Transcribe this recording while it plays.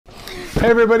Hey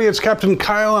everybody, it's Captain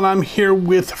Kyle and I'm here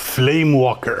with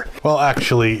Flamewalker. Well,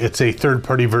 actually, it's a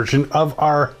third-party version of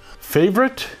our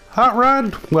favorite hot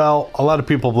rod. Well, a lot of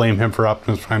people blame him for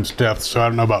Optimus Prime's death, so I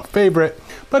don't know about favorite,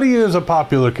 but he is a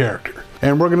popular character.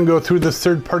 And we're gonna go through this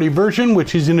third-party version,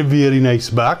 which is in a very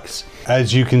nice box,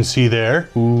 as you can see there.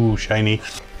 Ooh, shiny.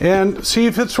 And see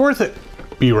if it's worth it.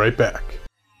 Be right back.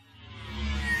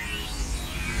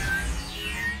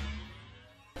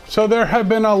 So there have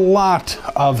been a lot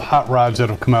of hot rods that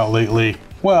have come out lately.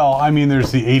 Well, I mean, there's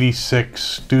the 86,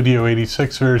 Studio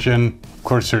 86 version. Of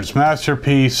course, there's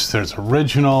Masterpiece, there's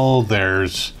Original,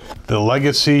 there's the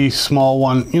Legacy small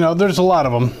one. You know, there's a lot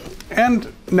of them.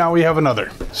 And now we have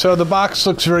another. So the box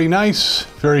looks very nice,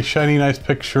 very shiny, nice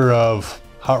picture of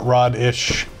hot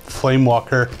rod-ish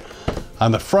Flamewalker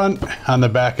on the front. On the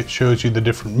back, it shows you the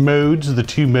different modes, the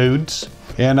two modes.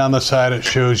 And on the side, it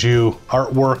shows you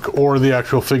artwork or the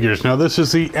actual figures. Now, this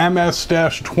is the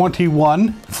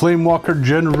MS21 Flamewalker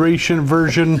Generation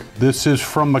version. This is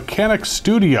from Mechanic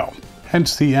Studio,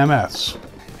 hence the MS.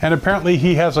 And apparently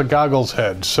he has a goggles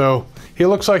head. So he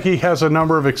looks like he has a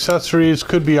number of accessories,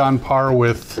 could be on par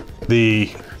with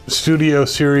the Studio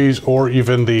series or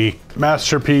even the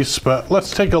Masterpiece. But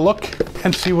let's take a look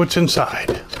and see what's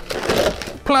inside.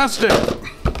 Plastic.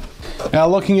 Now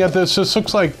looking at this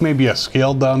looks like maybe a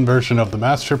scaled down version of the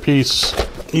Masterpiece.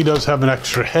 He does have an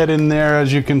extra head in there,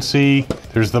 as you can see.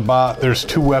 There's the bot, there's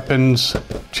two weapons,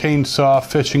 chainsaw,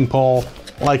 fishing pole,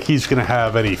 like he's gonna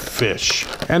have any fish.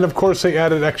 And of course they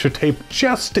added extra tape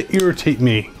just to irritate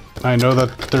me. I know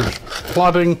that they're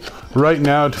plotting right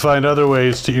now to find other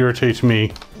ways to irritate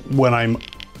me when I'm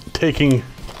taking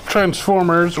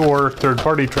Transformers or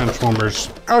third-party Transformers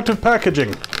out of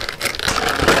packaging.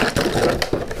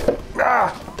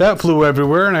 That flew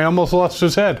everywhere and I almost lost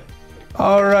his head.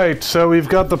 All right, so we've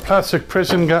got the plastic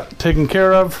prison taken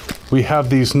care of. We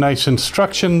have these nice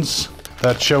instructions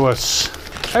that show us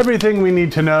everything we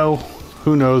need to know.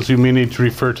 Who knows, you may need to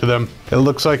refer to them. It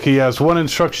looks like he has one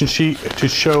instruction sheet to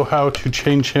show how to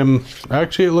change him.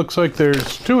 Actually, it looks like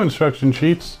there's two instruction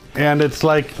sheets and it's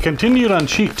like continued on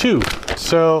sheet 2.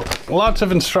 So lots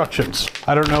of instructions.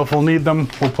 I don't know if we'll need them.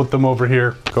 We'll put them over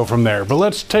here, go from there. But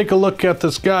let's take a look at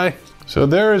this guy. So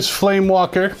there is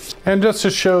Flamewalker, and just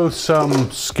to show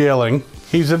some scaling,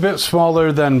 he's a bit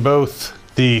smaller than both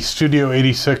the Studio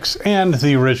 86 and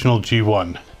the original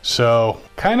G1. So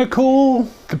kind of cool,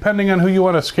 depending on who you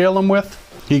want to scale him with.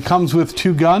 He comes with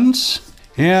two guns,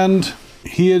 and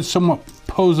he is somewhat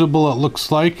posable, it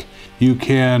looks like. You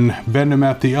can bend him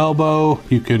at the elbow,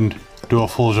 you can do a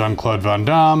full Jean-Claude Van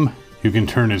Damme, you can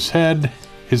turn his head.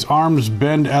 His arms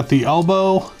bend at the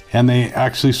elbow, and they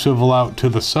actually swivel out to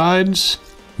the sides.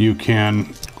 You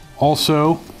can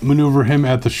also maneuver him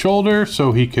at the shoulder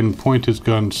so he can point his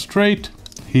gun straight.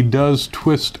 He does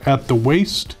twist at the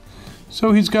waist,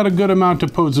 so he's got a good amount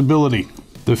of posability.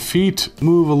 The feet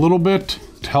move a little bit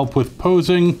to help with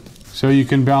posing, so you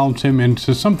can balance him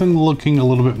into something looking a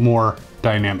little bit more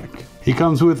dynamic. He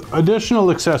comes with additional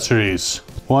accessories.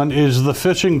 One is the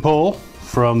fishing pole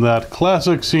from that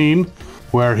classic scene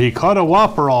where he caught a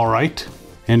whopper all right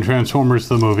in Transformers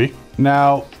the movie.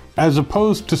 Now, as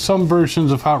opposed to some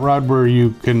versions of Hot Rod where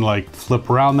you can like flip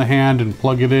around the hand and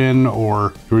plug it in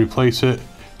or replace it,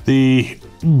 the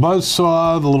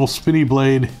buzzsaw, the little spinny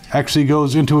blade, actually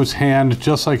goes into his hand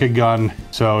just like a gun,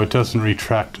 so it doesn't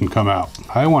retract and come out.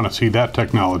 I want to see that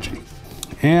technology.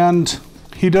 And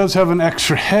he does have an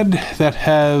extra head that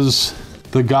has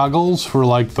the goggles for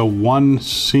like the one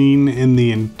scene in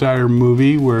the entire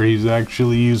movie where he's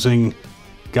actually using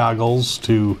goggles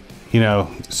to, you know,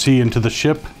 see into the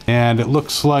ship. And it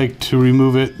looks like to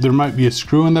remove it, there might be a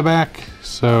screw in the back,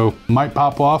 so might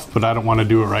pop off, but I don't want to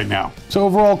do it right now. So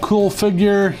overall, cool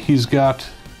figure. He's got,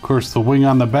 of course, the wing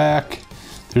on the back.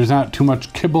 There's not too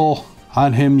much kibble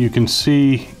on him. You can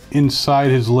see inside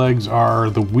his legs are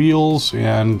the wheels,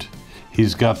 and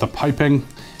he's got the piping.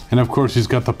 And of course, he's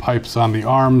got the pipes on the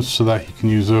arms so that he can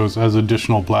use those as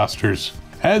additional blasters,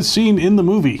 as seen in the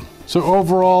movie. So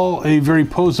overall, a very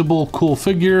posable, cool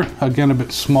figure. Again, a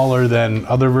bit smaller than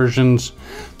other versions,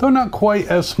 though not quite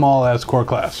as small as Core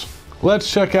Class.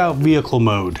 Let's check out vehicle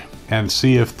mode and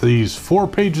see if these 4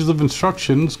 pages of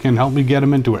instructions can help me get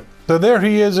him into it. So there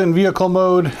he is in vehicle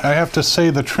mode. I have to say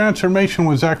the transformation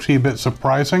was actually a bit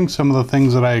surprising. Some of the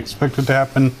things that I expected to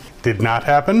happen did not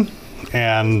happen.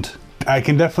 And I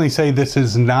can definitely say this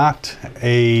is not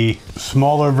a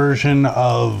smaller version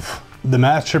of the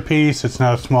Masterpiece. It's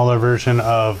not a smaller version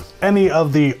of any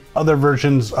of the other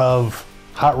versions of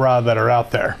Hot Rod that are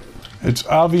out there. It's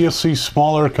obviously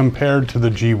smaller compared to the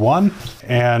G1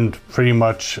 and pretty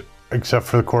much except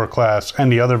for the core class,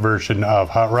 any other version of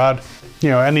Hot Rod. You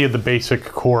know, any of the basic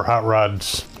core Hot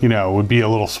Rods, you know, would be a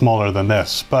little smaller than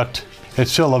this, but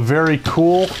it's still a very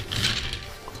cool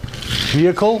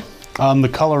vehicle. The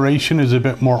coloration is a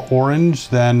bit more orange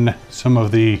than some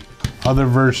of the other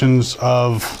versions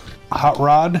of Hot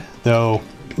Rod, though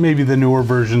maybe the newer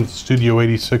version, Studio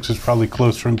 86, is probably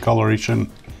closer in coloration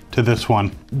to this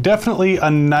one. Definitely a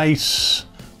nice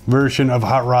version of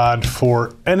Hot Rod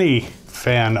for any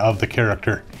fan of the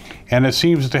character. And it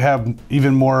seems to have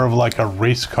even more of like a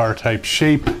race car type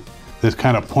shape, this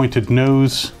kind of pointed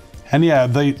nose. And yeah,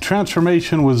 the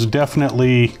transformation was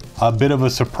definitely a bit of a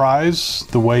surprise,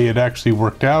 the way it actually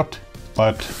worked out,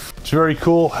 but it's very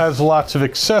cool, has lots of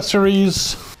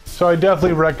accessories. So I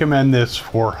definitely recommend this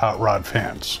for Hot Rod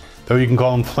fans. Though you can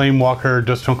call him Flame Walker,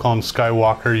 just don't call him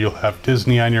Skywalker. You'll have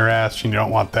Disney on your ass and you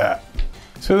don't want that.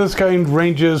 So this guy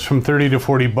ranges from 30 to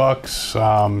 40 bucks.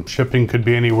 Shipping could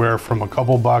be anywhere from a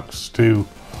couple bucks to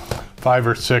 5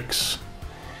 or 6.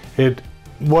 It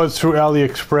was through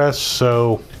AliExpress,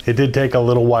 so it did take a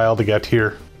little while to get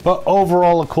here. But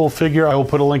overall, a cool figure. I will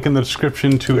put a link in the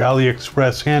description to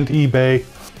AliExpress and eBay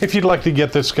if you'd like to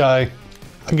get this guy.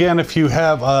 Again, if you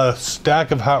have a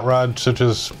stack of Hot Rods, such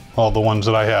as all the ones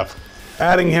that I have,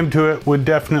 adding him to it would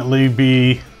definitely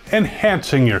be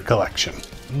enhancing your collection.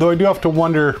 Though I do have to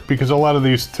wonder, because a lot of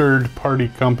these third-party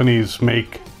companies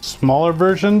make smaller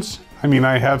versions. I mean,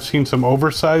 I have seen some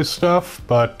oversized stuff,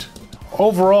 but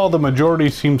overall the majority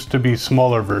seems to be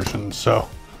smaller versions, so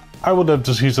I would love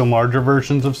to see some larger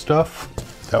versions of stuff.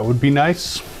 That would be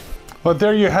nice. But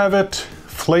there you have it,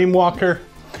 Flame Walker.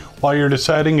 While you're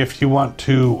deciding if you want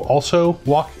to also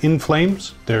walk in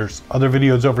flames, there's other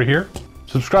videos over here.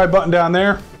 Subscribe button down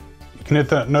there. You can hit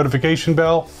that notification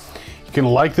bell. You can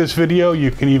like this video. You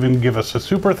can even give us a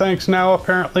super thanks now,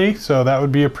 apparently, so that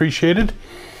would be appreciated.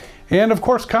 And of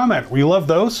course, comment. We love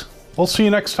those. We'll see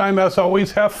you next time. As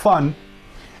always, have fun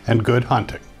and good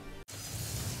hunting.